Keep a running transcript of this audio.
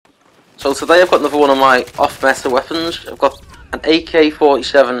So today I've got another one of my off-meta weapons. I've got an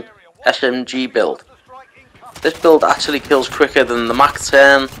AK47 SMG build. This build actually kills quicker than the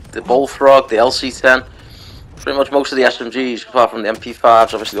MAC-10, the Bullfrog, the LC-10. Pretty much most of the SMGs, apart from the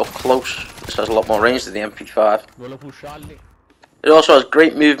MP5s, obviously up close. This has a lot more range than the MP5. It also has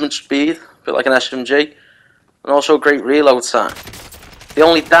great movement speed, a bit like an SMG, and also great reload time. The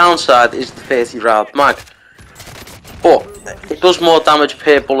only downside is the 30 round mag. But it does more damage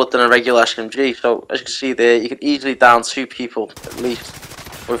per bullet than a regular SMG, so as you can see there, you can easily down 2 people at least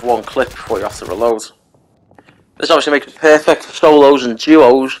with one clip before you have to reload. This obviously makes it perfect for solos and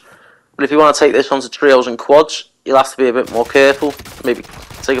duos, but if you want to take this onto trios and quads, you'll have to be a bit more careful. Maybe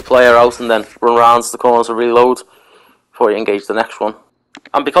take a player out and then run around to the corner to reload before you engage the next one.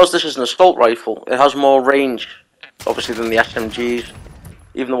 And because this is an assault rifle, it has more range, obviously, than the SMGs,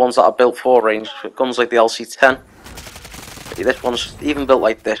 even the ones that are built for range. Guns like the LC-10. This one's even built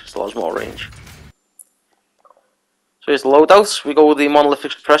like this, still has more range. So here's the loadout. We go with the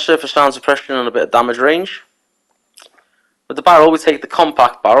monolithic suppressor for sound suppression and a bit of damage range. With the barrel, we take the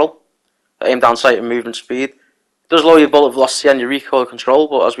compact barrel, aim down sight and movement speed. It does lower your bullet velocity and your recoil control,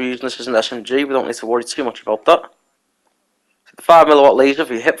 but as we're using this as an SMG, we don't need to worry too much about that. The 5mm laser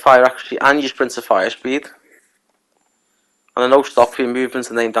for your hip fire accuracy and your sprinter fire speed. And a no stop for your movement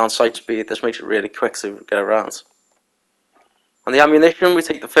and aim down sight speed. This makes it really quick to get around. And the ammunition, we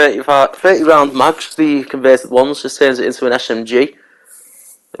take the 30 round mags, the converted ones, just turns it into an SMG.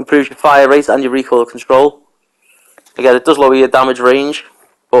 Improves your fire rate and your recoil control. Again, it does lower your damage range,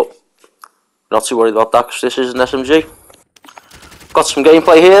 but not too worried about that because this is an SMG. Got some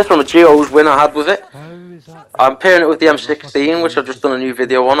gameplay here from a duos win I had with it. I'm pairing it with the M16, which I've just done a new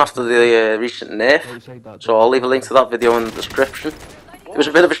video on after the recent nerf. So I'll leave a link to that video in the description. It was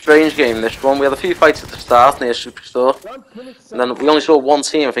a bit of a strange game, this one. We had a few fights at the start near Superstore, and then we only saw one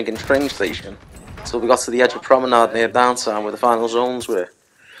team, I think, in train station, until we got to the edge of Promenade near downtown where the final zones were.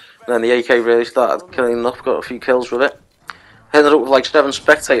 And then the AK really started killing up, got a few kills with it. I ended up with like 7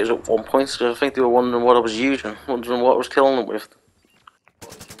 spectators at one point, so I think they were wondering what I was using, wondering what I was killing them with.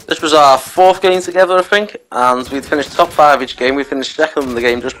 This was our 4th game together, I think, and we'd finished top 5 each game. We finished 2nd in the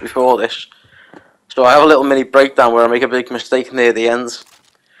game just before this. So I have a little mini breakdown where I make a big mistake near the end. So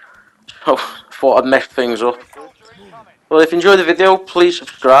I thought I'd mess things up. Well, if you enjoyed the video, please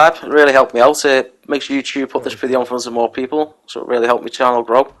subscribe. It really helped me out. It makes YouTube put this video in front of more people, so it really helped my channel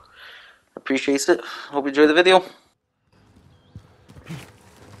grow. I appreciate it. Hope you enjoy the video.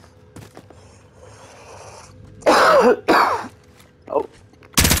 Oh.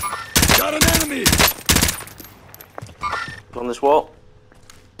 Got an enemy! On this wall.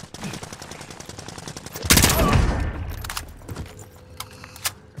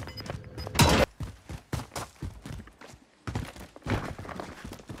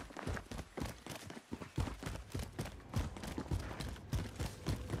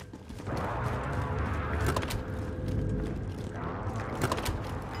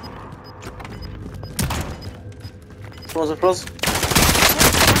 Someone's in front.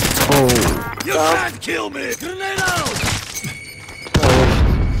 Oh. You can't kill me! Grenade out!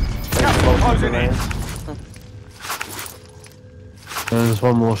 Closing in. There's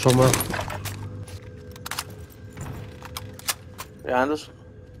one more somewhere. Behind us.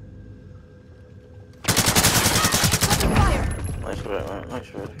 Nice work, man.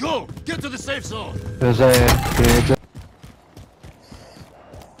 Nice work. Go! Get to the safe zone! There's a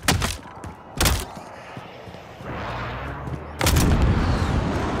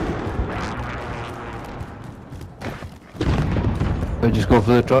we just go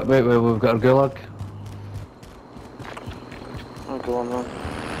for the truck, mate, where we've got our gulag. Oh, go on, man.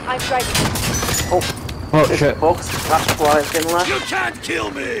 I'm driving. Oh shit. Box, that's flying in left. You can't kill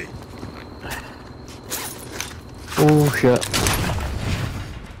me! Oh shit.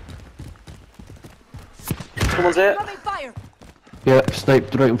 Someone's here. Coming fire. Yeah,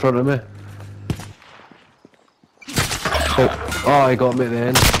 sniped right in front of me. Oh, he got me at the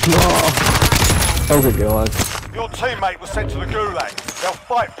end. Oh, I'll get gulag. Your teammate was sent to the gulag. They'll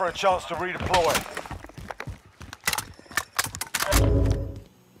fight for a chance to redeploy.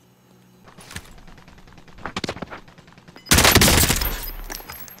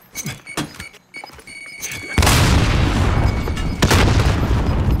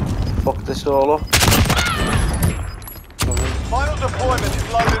 Fuck this all up. Final deployment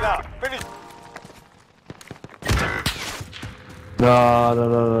is loading up. Finish.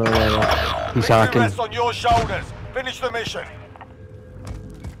 No. He's hacking. Rest on your shoulders. Finish the mission.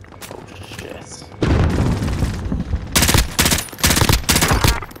 Oh shit.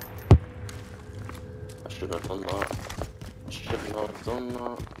 I should have done that. I should not have done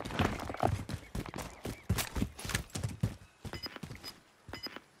that.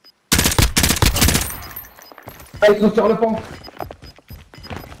 Hey, look on the bomb.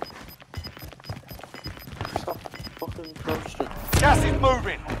 Stop fucking posting. Gas is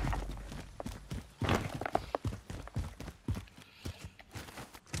moving.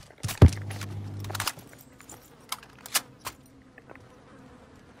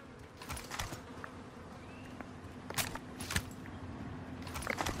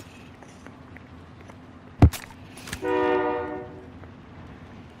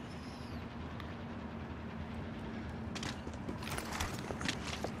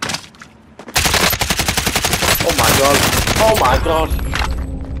 Oh my god. Oh my god.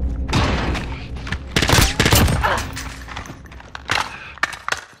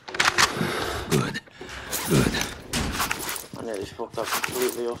 Good. Good. I nearly fucked that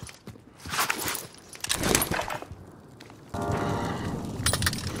completely up.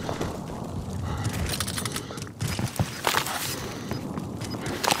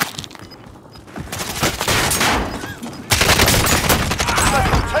 Less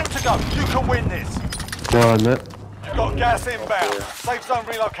than 10 to go. You can win this. Go on, mate. You've got gas inbound. Safe zone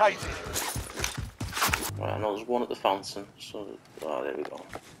relocated. Right, I know there's one at the fountain, so... Oh, there we go.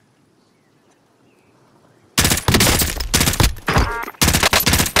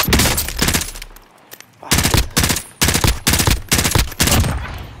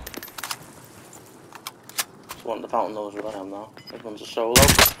 There's one at the fountain knows where I am now. Everyone's a solo.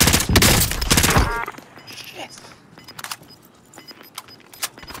 Shit.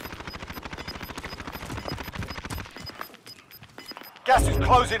 Gas is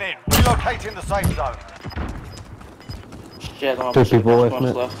closing in. Relocating the safe zone. Shit, I don't have Two much people much left,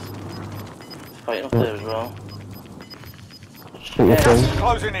 mate. left. Fighting up there as well. Shoot your Gas phone. is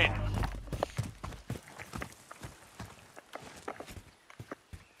closing in.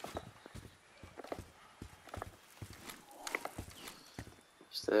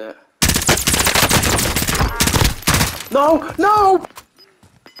 It's there. No! No!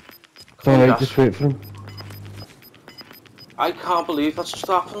 Alright, just wait for him. I can't believe that's just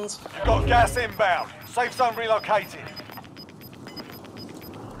happened. You've got gas inbound. Safe zone relocated.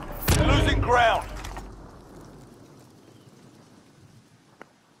 You're losing ground.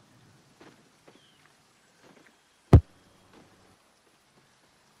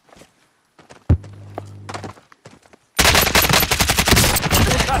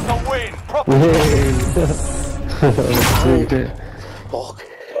 That's a win. Proper. Sweet it. Fuck.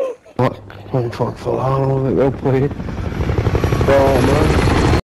 What? One fuck for long, well played. Oh man.